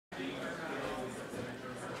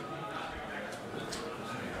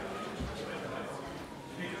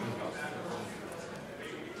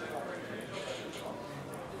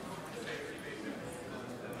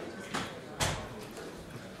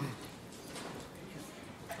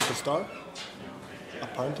to start?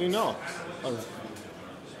 Apparently not. All right.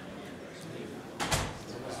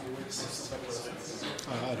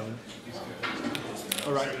 I don't.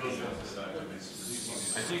 All right.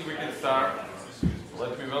 I think we can start.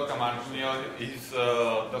 Let me welcome Antonio. He's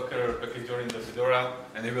a Docker packager in the Fedora,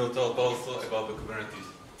 and he will talk also about the Kubernetes.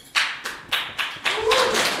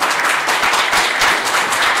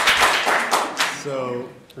 So,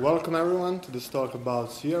 welcome everyone to this talk about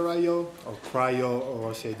CRIO or CRIO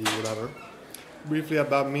or OCID, whatever. Briefly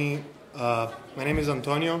about me, my name is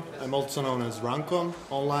Antonio. I'm also known as Rancom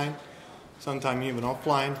online, sometimes even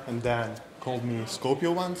offline, and then called me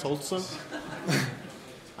Scopio once also.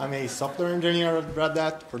 I'm a software engineer at Red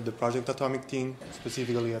Hat for the Project Atomic team,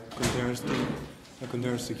 specifically at containers team and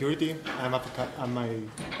container security. I'm a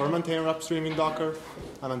core maintainer upstream in Docker.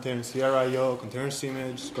 I maintain CRIO, containers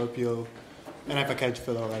image, Scorpio, and I package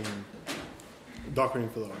Fedora in Docker in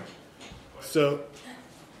Fedora. So,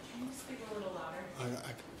 Can you speak a little louder?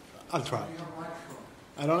 I'll try.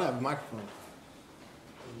 I don't have a microphone.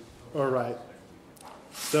 All right.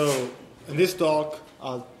 So, in this talk,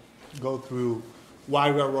 I'll go through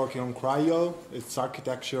why we are working on CRIO, its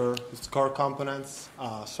architecture, its core components,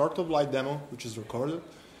 sort of light demo, which is recorded,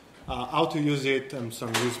 how to use it, and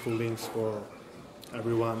some useful links for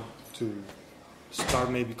everyone to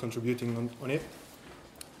start maybe contributing on it.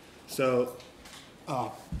 So,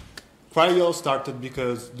 CRIO started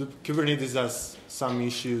because the Kubernetes has some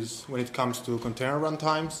issues when it comes to container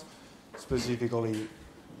runtimes, specifically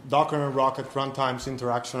Docker and Rocket runtimes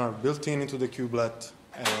interaction are built into the kubelet,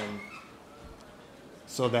 and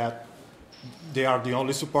so that they are the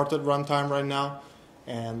only supported runtime right now.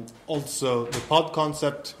 And also the pod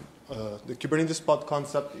concept, the Kubernetes pod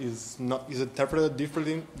concept is interpreted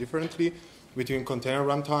differently between container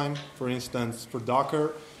runtime. For instance, for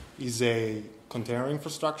Docker is a container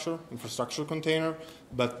infrastructure container,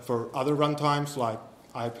 but for other runtimes like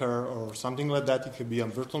Hyper or something like that, it could be a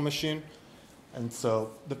virtual machine. And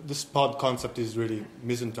so this pod concept is really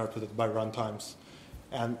misinterpreted by runtimes.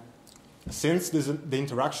 And since the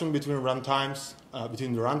interaction between the runtimes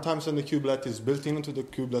and the kubelet is built into the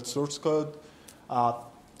kubelet source code,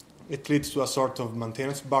 it leads to a sort of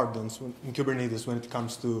maintenance burdens in Kubernetes when it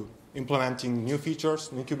comes to implementing new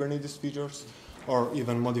features, new Kubernetes features, or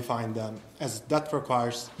even modifying them, as that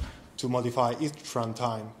requires to modify each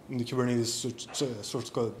runtime in the Kubernetes source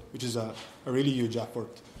code, which is a really huge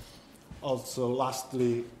effort. Also,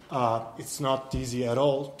 lastly, it's not easy at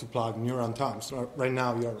all to plug new runtimes. Right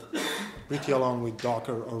now, you're pretty alone with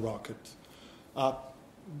Docker or Rocket.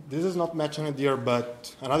 This is not mentioned here,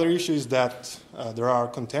 but another issue is that there are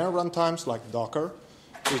container runtimes like Docker,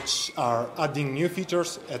 which are adding new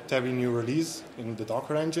features at every new release in the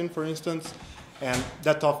Docker engine, for instance, and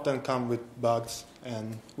that often come with bugs,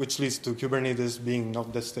 and which leads to Kubernetes being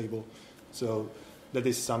not that stable. So that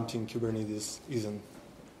is something Kubernetes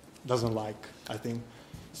doesn't like, I think.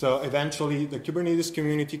 So eventually, the Kubernetes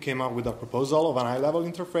community came up with a proposal of an high-level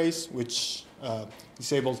interface, which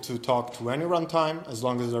is able to talk to any runtime as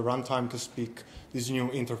long as the runtime can speak this new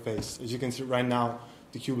interface. As you can see right now,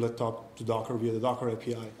 the kubelet talks to Docker via the Docker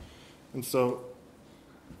API. And so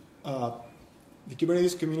the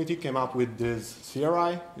Kubernetes community came up with this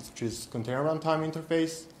CRI, which is Container Runtime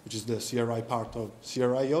Interface, which is the CRI part of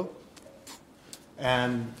CRIO.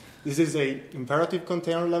 And this is an imperative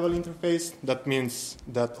container level interface. That means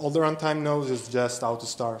that all the runtime knows is just how to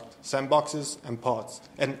start sandboxes and pods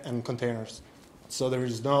and containers. So there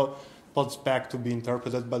is no pod spec to be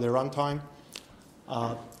interpreted by the runtime.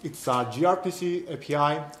 It's a gRPC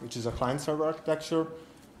API, which is a client-server architecture.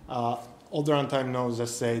 All the runtime knows,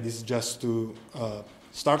 let's say, this is just to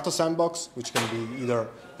start a sandbox, which can be either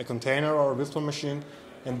a container or a virtual machine.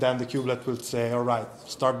 And then the kubelet will say, all right,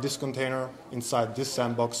 start this container inside this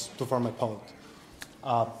sandbox to form a pod.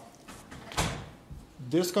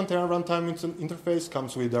 This container runtime interface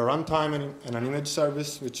comes with a runtime and an image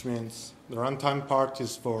service, which means the runtime part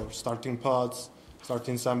is for starting pods,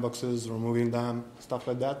 starting sandboxes, removing them, stuff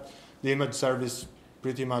like that. The image service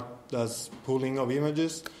pretty much does pooling of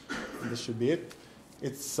images. And this should be it.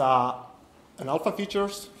 It's an alpha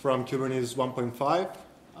features from Kubernetes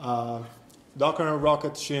 1.5. Docker and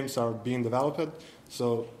Rocket shims are being developed,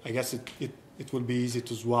 so I guess it will be easy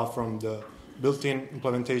to swap from the built-in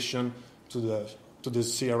implementation to the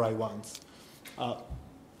CRI ones.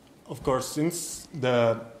 Of course, since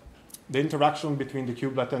the interaction between the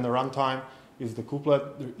kubelet and the runtime is the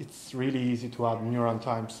kubelet, it's really easy to add new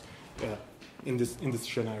runtimes in this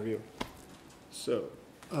scenario. So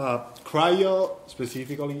CRIO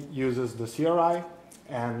specifically uses the CRI.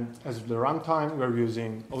 And as the runtime, we're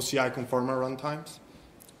using OCI conformer runtimes.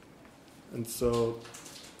 And so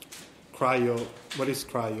Cryo. What is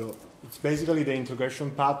Cryo? It's basically the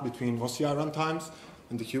integration path between OCI runtimes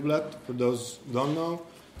and the kubelet. For those who don't know,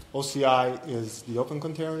 OCI is the Open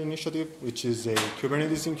Container Initiative, which is a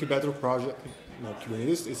Kubernetes incubator project. Not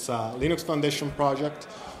Kubernetes, it's a Linux Foundation project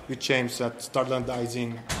which aims at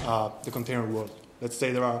standardizing the container world. Let's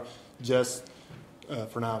say there are just,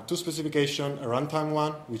 for now, two specifications, a runtime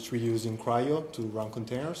one, which we use in Cryo to run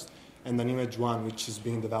containers, and an image one, which is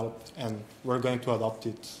being developed, and we're going to adopt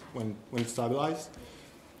it when it's stabilized.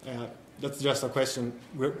 That's just a question.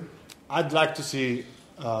 I'd like to see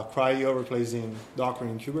Cryo replacing Docker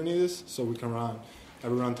in Kubernetes, so we can run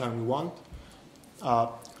every runtime we want.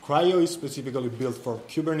 Cryo is specifically built for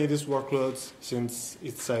Kubernetes workloads. Since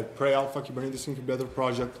it's a pre-alpha Kubernetes incubator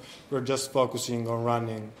project, we're just focusing on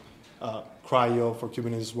running Cryo for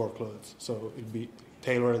Kubernetes workloads. So it'd be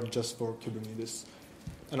tailored just for Kubernetes.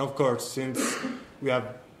 And of course, since we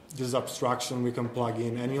have this abstraction, we can plug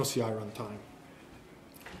in any OCI runtime.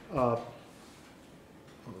 All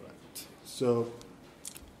right. So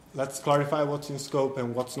let's clarify what's in scope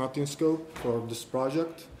and what's not in scope for this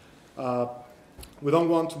project. We don't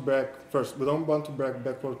want to break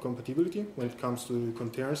backward compatibility when it comes to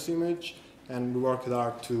containers image, and we worked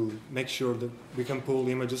hard to make sure that we can pull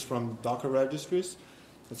images from Docker registries,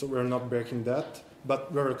 and so we're not breaking that,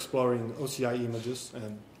 but we're exploring OCI images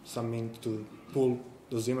and some means to pull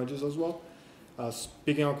those images as well.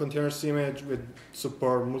 Speaking of containers image, we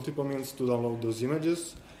support multiple means to download those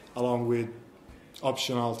images, along with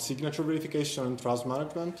optional signature verification and trust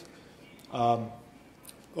management.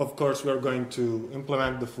 Of course, we are going to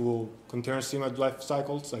implement the full containers image life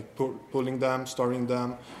cycles, like pulling them, storing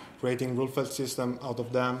them, creating rule file system out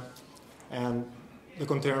of them, and the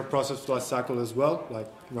container process life cycle as well, like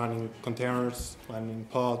running containers, running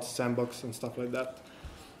pods, sandbox, and stuff like that.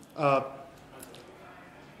 Is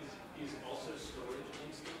also storage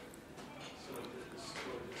in scope? So the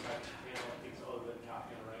storage type container things other than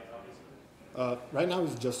copy and write, obviously? Right now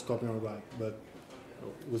it's just copy and write, but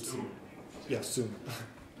we'll see. Yeah, soon.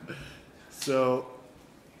 So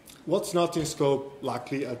what's not in scope,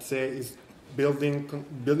 luckily, I'd say, is building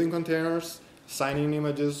containers, signing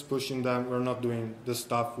images, pushing them. We're not doing the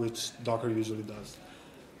stuff which Docker usually does.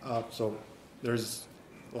 So there's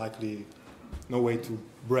likely no way to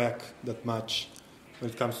break that much when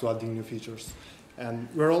it comes to adding new features. And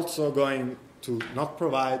we're also going to not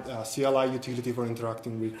provide a CLI utility for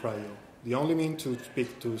interacting with Cryo. The only means to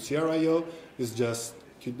speak to CRIO is just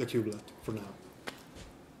the kubelet for now.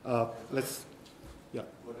 Yeah.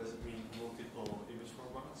 What does it mean, multiple image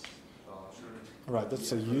formats? Sure. All right,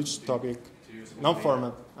 that's a huge topic.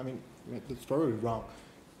 Non-format, I mean, that's probably wrong.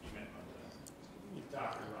 You meant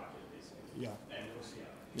Docker Rocket, basically. Yeah. And OCI.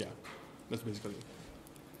 Yeah, that's basically it.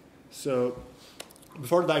 So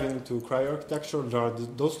before diving into Cryo architecture, there are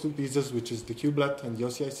those two pieces, which is the kubelet and the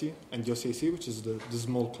OCIC, which is the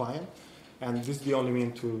small client. And this is the only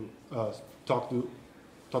mean to talk to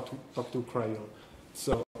Cryo.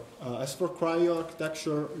 So as for Cryo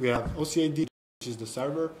architecture, we have OCID, which is the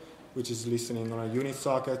server, which is listening on our unit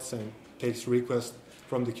sockets and takes requests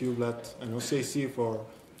from the kubelet, and OCIC for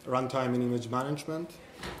runtime and image management.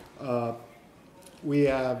 We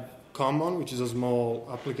have Common, which is a small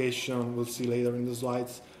application we'll see later in the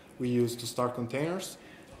slides we use to start containers.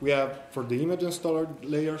 We have, for the image and storage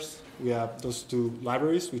layers, we have those two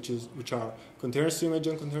libraries, which are containers image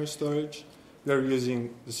and container storage. We are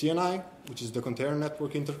using the CNI, which is the container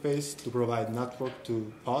network interface, to provide network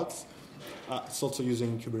to pods. It's also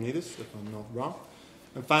using Kubernetes, if I'm not wrong.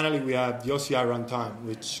 And finally, we have the OCI runtime,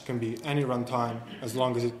 which can be any runtime as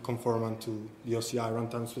long as it conforms to the OCI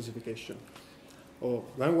runtime specification.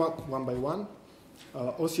 Then one by one.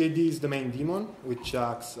 OCID is the main daemon, which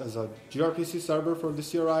acts as a gRPC server for the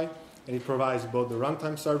CRI, and it provides both the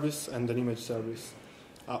runtime service and an image service,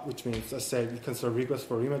 which means, as I said, it can serve requests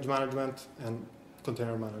for image management and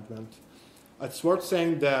container management. It's worth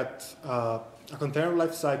saying that a container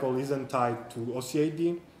lifecycle isn't tied to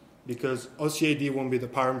OCID, because OCID won't be the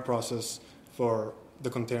parent process for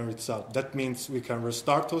the container itself. That means we can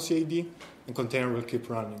restart OCID, and container will keep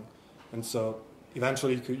running. And so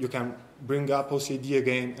eventually you can bring up OCID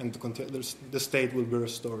again, and the state will be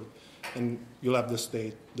restored, and you'll have the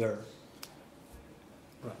state there.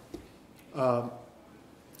 Right.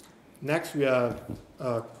 Next, we have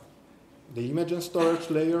the image and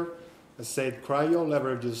storage layer. As said, Cryo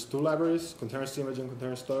leverages two libraries, containers image and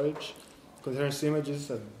container storage. Containers images,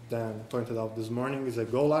 as Dan pointed out this morning, is a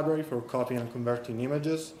Go library for copying and converting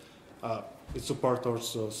images. It supports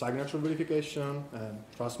also signature verification and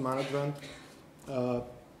trust management.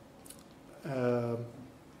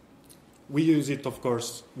 We use it, of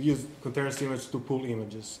course, we use containers image to pull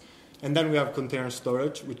images. And then we have container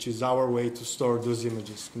storage, which is our way to store those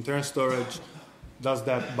images. Container storage does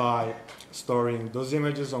that by storing those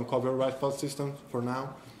images on cover write file systems for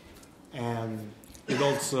now. And it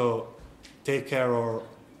also take care of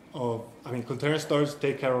container storage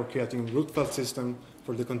take care of creating root file system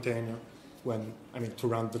for the container to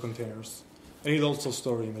run the containers. And it also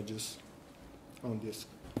stores images on disk.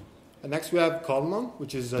 And next we have Coleman,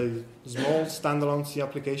 which is a small standalone C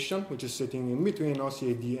application, which is sitting in between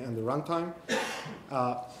OCID and the runtime.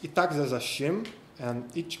 It acts as a shim, and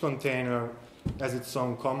each container has its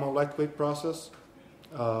own common lightweight process,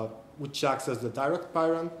 which acts as the direct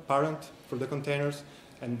parent for the containers,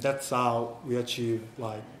 and that's how we achieve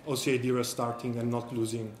like OCID restarting and not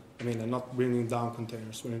not bringing down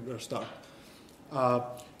containers when it restarts.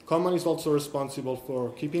 Common is also responsible for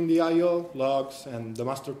keeping the I/O logs and the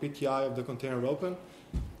master PTI of the container open.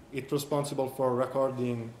 It's responsible for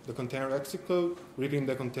recording the container exit code, reading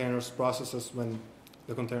the container's processes when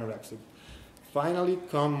the container exits. Finally,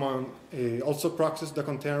 Common also proxies the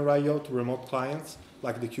container I/O to remote clients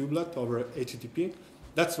like the kubelet over HTTP.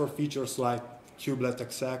 That's for features like kubelet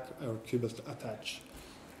exec or kubelet attach.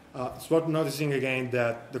 It's worth noticing again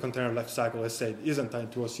that the container lifecycle, as said, isn't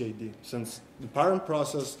tied to OCID, since the parent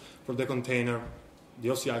process for the container, the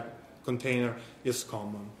OCI container, is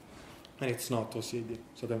common, and it's not OCID.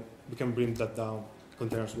 So then we can bring that down.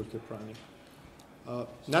 Containers will keep running. What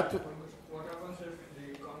happens if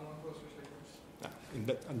the common process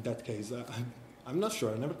requires? In that case, I'm not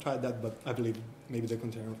sure. I never tried that, but I believe maybe the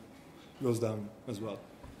container goes down as well,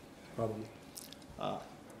 probably.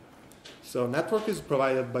 So network is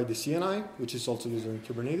provided by the CNI, which is also used in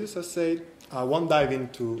Kubernetes, as said. I won't dive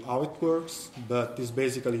into how it works, but it's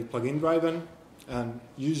basically plugin driven. And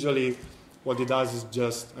usually what it does is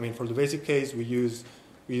just, for the basic case, we use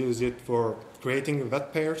it for creating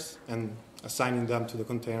vet pairs and assigning them to the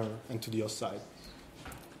container and to the host side.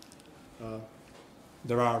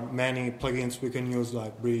 There are many plugins we can use,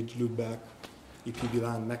 like Bridge, Loopback,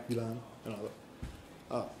 EPVLAN, MacVLAN, and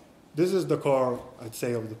other. This is the core, I'd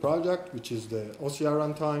say, of the project, which is the OCI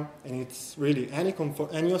runtime, and it's really any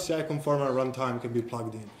OCI conformer runtime can be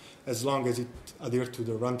plugged in, as long as it adheres to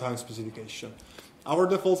the runtime specification. Our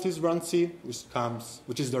default is runC,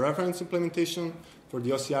 which is the reference implementation for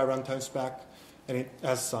the OCI runtime spec, and it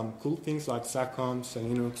has some cool things like SecComps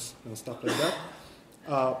and Linux and stuff like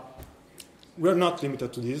that. We're not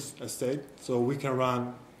limited to this, as said, so we can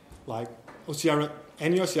run like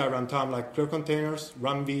any OCI runtime like Clear Containers,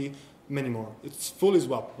 runV, many more. It's fully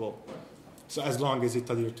swappable, so as long as it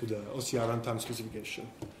adheres to the OCI runtime specification.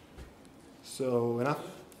 So enough?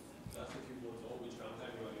 Does the kubelet know which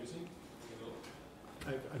runtime you are using?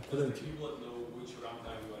 I couldn't. Does the kubelet know which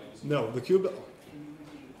runtime you are using? No, the kubelet.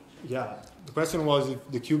 Yeah, the question was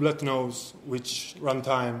if the kubelet knows which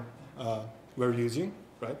runtime we're using,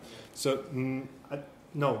 right? So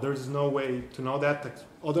no, there is no way to know that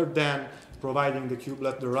other than providing the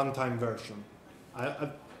kubelet the runtime version.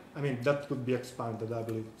 That could be expanded, I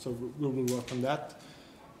believe. So we will work on that,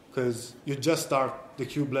 because you just start the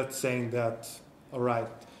kubelet saying that, all right,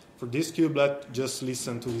 for this kubelet, just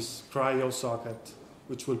listen to this cryo socket,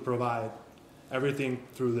 which will provide everything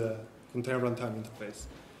through the container runtime interface.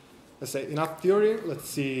 Let's say enough theory. Let's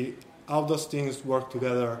see how those things work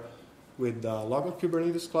together with the local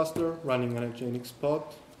Kubernetes cluster running on a Nginx pod.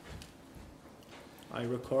 I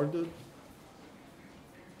recorded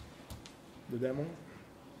the demo.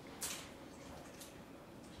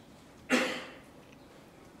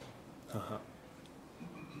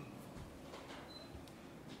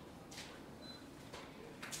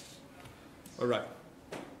 All right.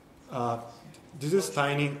 This is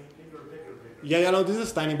tiny. Yeah, no, this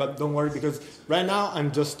is tiny, but don't worry, because right now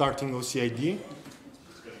I'm just starting OCID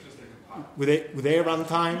with a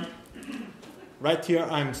runtime. Right here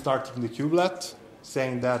I'm starting the kubelet,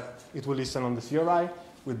 saying that it will listen on the CRI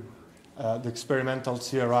with the experimental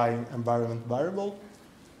CRI environment variable.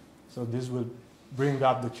 So this will bring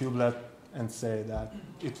up the kubelet and say that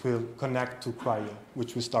it will connect to cryo,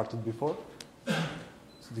 which we started before.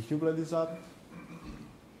 So the kubelet is up.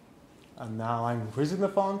 And now I'm increasing the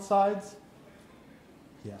font size.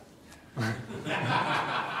 Yeah.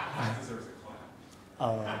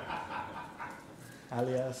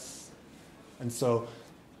 Alias. And so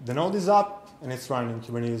the node is up, and it's running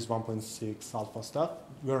Kubernetes 1.6 alpha stuff.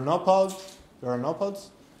 There are no pods. There are no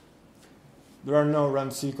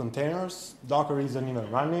runC containers. Docker isn't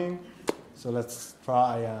even running. So let's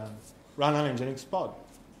try and run an Nginx pod,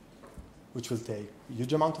 which will take a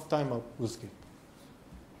huge amount of time, but we'll skip.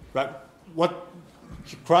 Right? What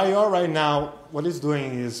cryo right now, what it's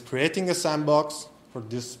doing is creating a sandbox for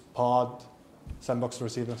this pod sandbox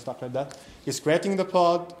receive and stuff like that. It's creating the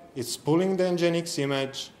pod, it's pulling the Nginx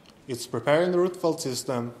image, it's preparing the root file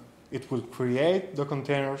system, it will create the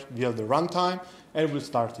container via the runtime, and it will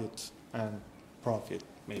start it and profit,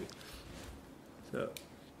 maybe. So,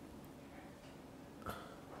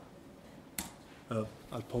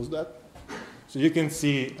 I'll pause that. So you can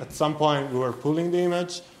see at some point we were pulling the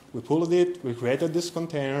image, we pulled it, we created this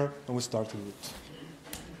container, and we started it.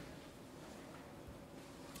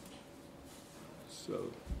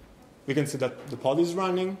 So we can see that the pod is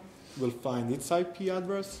running. We'll find its IP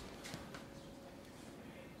address.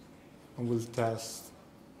 And we'll test.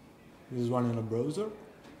 This is running in a browser.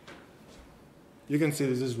 You can see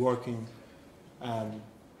this is working. And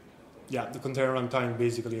yeah, the container runtime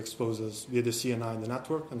basically exposes via the CNI in the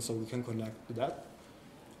network, and so we can connect to that.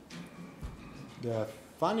 The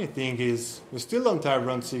funny thing is we still don't have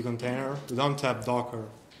run C container. We don't have Docker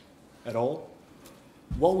at all.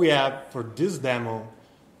 What we have for this demo,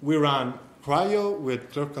 we run Cryo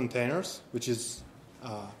with Clerk containers, which is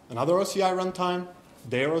another OCI runtime,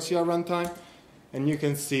 their OCI runtime. And you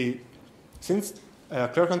can see, since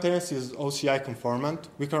Clerk containers is OCI conformant,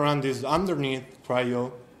 we can run this underneath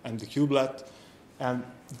Cryo and the kubelet. And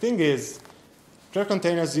the thing is, Clerk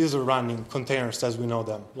containers is running containers as we know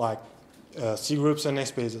them, like C groups and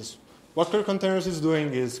namespaces. What Clerk containers is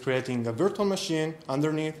doing is creating a virtual machine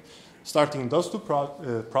underneath, starting those two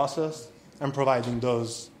processes and providing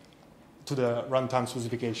those to the runtime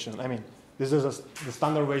specification. I mean, this is the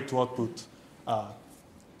standard way to output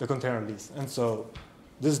the container list. And so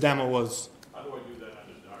this demo was... How do I do that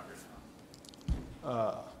under Docker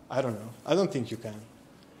now? I don't know. I don't think you can.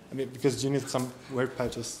 I mean, because you need some weird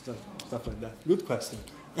patches, stuff like that. Good question.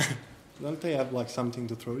 Don't they have like something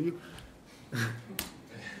to throw you?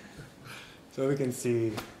 So we can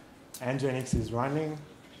see Nginx is running,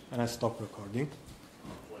 and I stop recording.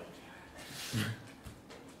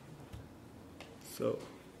 So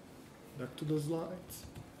back to the slides.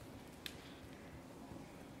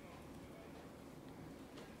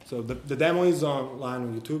 So the demo is online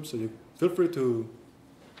on YouTube, so you feel free to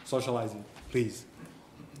socialize it, please.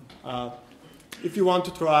 If you want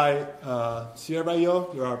to try CRIO,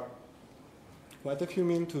 there are quite a few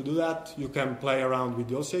means to do that. You can play around with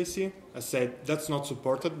the OCIC. I said that's not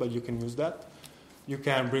supported, but you can use that. You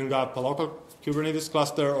can bring up a local Kubernetes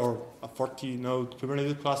cluster or a 40-node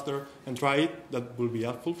Kubernetes cluster and try it. That will be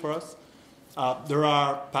helpful for us. There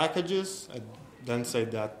are packages. I didn't say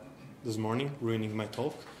that this morning, ruining my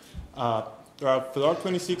talk. There are Fedora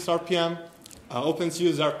 26 RPM.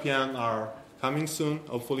 OpenSUSE RPM are coming soon.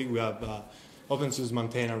 Hopefully we have OpenSUSE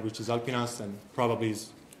maintainer, which is helping us and probably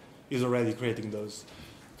is already creating those.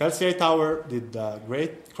 Kelsey Tower did a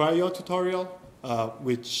great Cryo tutorial,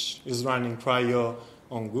 which is running Cryo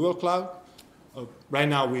on Google Cloud. Right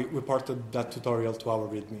now, we ported that tutorial to our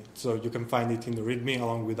README, so you can find it in the README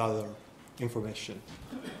along with other information.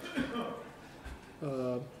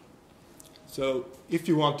 So if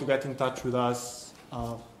you want to get in touch with us,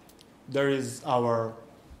 there is our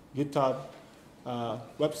GitHub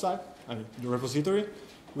website, I mean, the repository.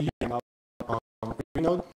 We have on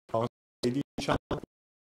Node, on AD channel.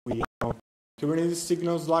 We have Kubernetes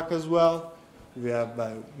Signal Slack as well. We have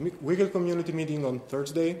a weekly community meeting on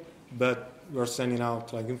Thursday, but we're sending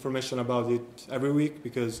out like information about it every week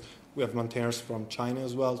because we have maintainers from China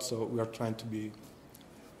as well. So we are trying to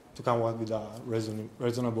come up with a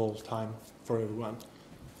reasonable time for everyone.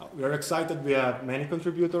 We are excited. We have many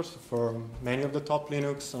contributors from many of the top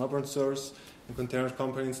Linux and open source and container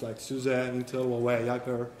companies like SUSE, Intel, Huawei,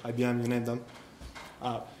 Hyper, IBM, you name them.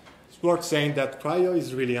 It's worth saying that Cryo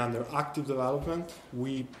is really under active development.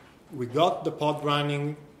 We got the pod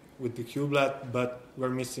running with the kubelet, but we're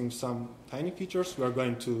missing some tiny features we're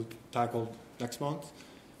going to tackle the next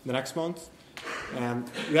month. And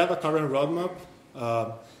we have a current roadmap.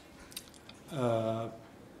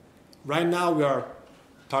 Right now we are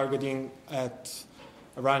targeting at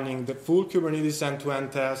running the full Kubernetes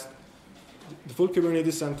end-to-end test,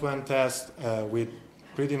 with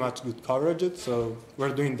pretty much good coverage. So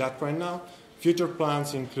we're doing that right now. Future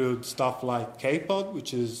plans include stuff like Kpod,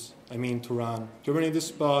 which is, to run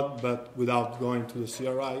Kubernetes pod, but without going to the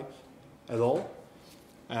CRI at all.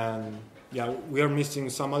 And yeah, we are missing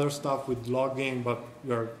some other stuff with logging, but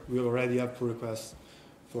we already have pull requests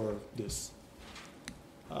for this.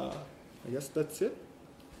 I guess that's it.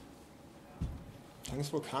 Thanks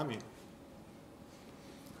for coming.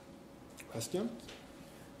 Question?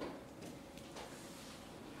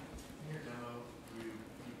 In your demo, you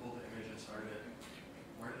pulled the image and started it.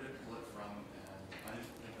 Where did it pull it from, and how did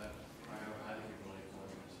you think that Cryo had the capability of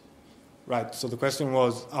pulling images? Right, so the question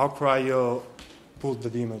was how Cryo pulled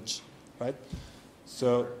the image. right?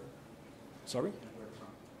 So, sorry?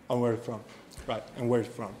 And where it's from. Right, and where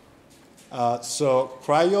it's from. So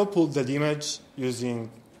Cryo pulled that image using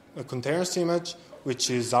a containers image, which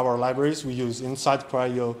is our libraries we use inside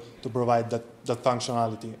Cryo to provide that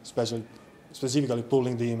functionality, specifically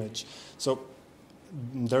pulling the image. So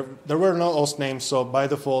there were no host names, so by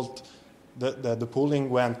default, the pooling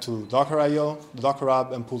went to Docker.io, the Docker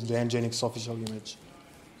Hub, and pulled the Nginx official image.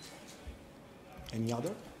 Any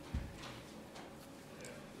other?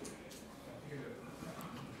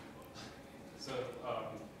 So,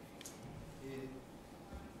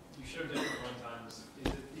 you showed different runtimes. Is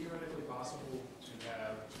it theoretically possible to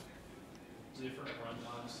have different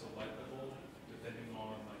runtimes selectable depending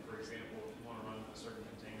on, like, for example, if you want to run a certain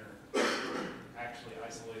container, actually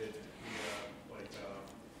isolated via,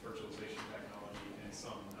 virtualization technology and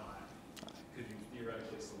some not? Could you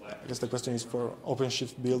theoretically select? I guess the question is for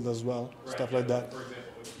OpenShift build as well, Right, stuff like that. For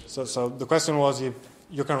example, So the question was if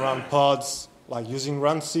you can run pods like using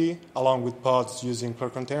runc along with pods using Clear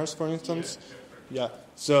Containers, for instance. Yeah.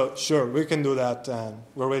 So sure, we can do that, and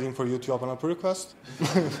we're waiting for you to open up a request. So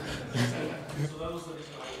that was the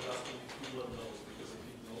reason I was asking who knows, because if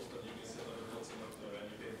he knows that you can set up a build selector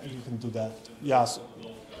and you You can do that. Yes.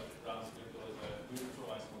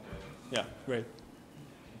 Yeah. Great.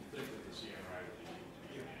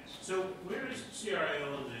 So where is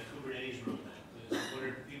CRIO in the Kubernetes roadmap?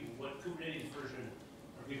 What Kubernetes version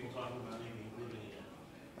are people talking about maybe including it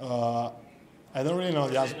in? I don't really know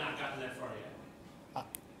the Or answer. has it not gotten that far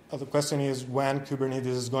yet? The question is when Kubernetes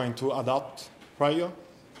is going to adopt Cryo.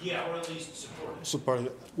 Yeah, or at least support it. Support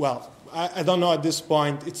it. Well, I don't know at this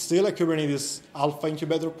point. It's still a Kubernetes alpha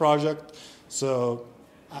incubator project, so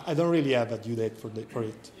I don't really have a due date for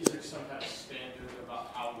it. Is there some kind of standard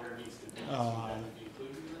about how where it needs to be? That would be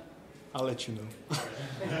included in that? I'll let you know.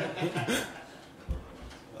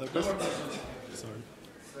 Other questions? Sorry.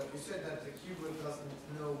 So you said that the kubelet doesn't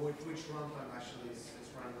know which runtime actually is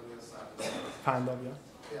running on the other side. Kind of, yeah.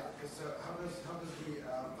 Yeah. So how does the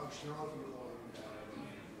functionality loading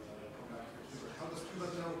come back to kubelet? How does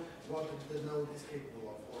kubelet know what the node is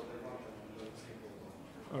capable of, or the runtime of the node is capable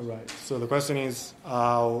of? All right. So the question is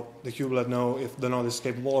how the kubelet know if the node is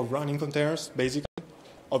capable of running containers, basically,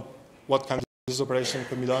 of what kind of this operation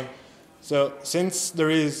can be done. So since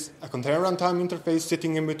there is a container runtime interface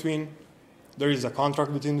sitting in between, there is a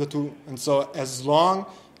contract between the two. And so as long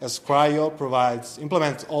as Cryo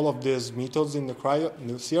implements all of these methods in the CRI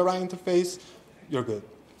interface, you're good.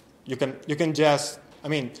 You can just,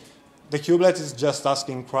 the kubelet is just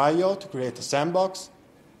asking Cryo to create a sandbox.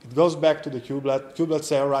 It goes back to the kubelet. Kubelet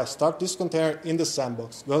says, all right, start this container in the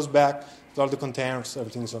sandbox. Goes back, start the containers,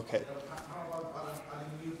 everything's okay. How about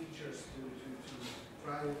adding new features to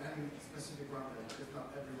Cryo and specific runtime? Because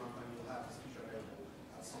not every runtime will have this feature available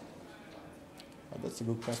at some point. That's a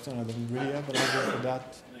good question. I don't really have an idea for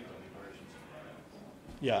that.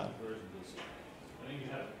 Yeah. I think you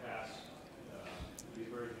have to pass the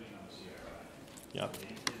versioning on the CRI. Yeah. The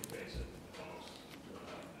interface of the calls to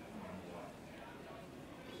normal.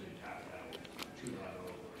 So you tap it out with 2.0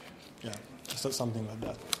 version. Yeah. Just something like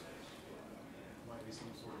that. Might be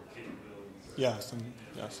some sort of capabilities. Yeah,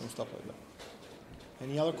 some stuff like that.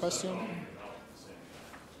 Any other question?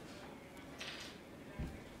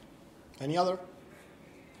 Any other?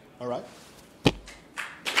 All right.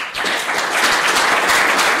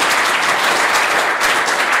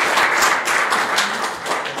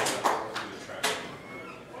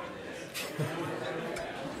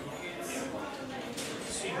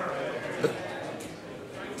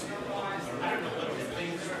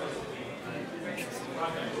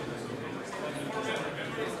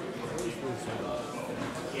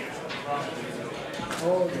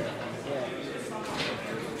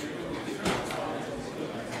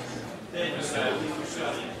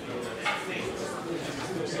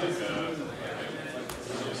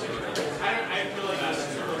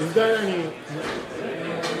 Is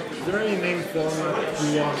there any name format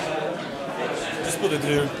you want? Just put it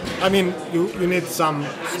here. You need some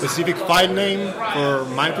specific file name for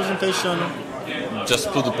my presentation. Just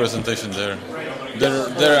put the presentation there.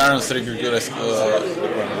 There aren't rigorous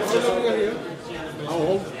requirements. How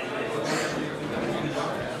old?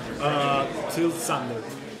 Till Sunday.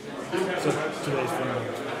 So today's from now.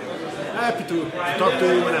 Happy to talk to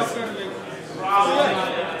you whenever. Alright.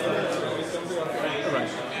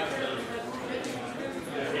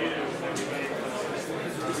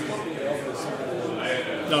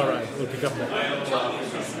 Alright, we'll pick up that.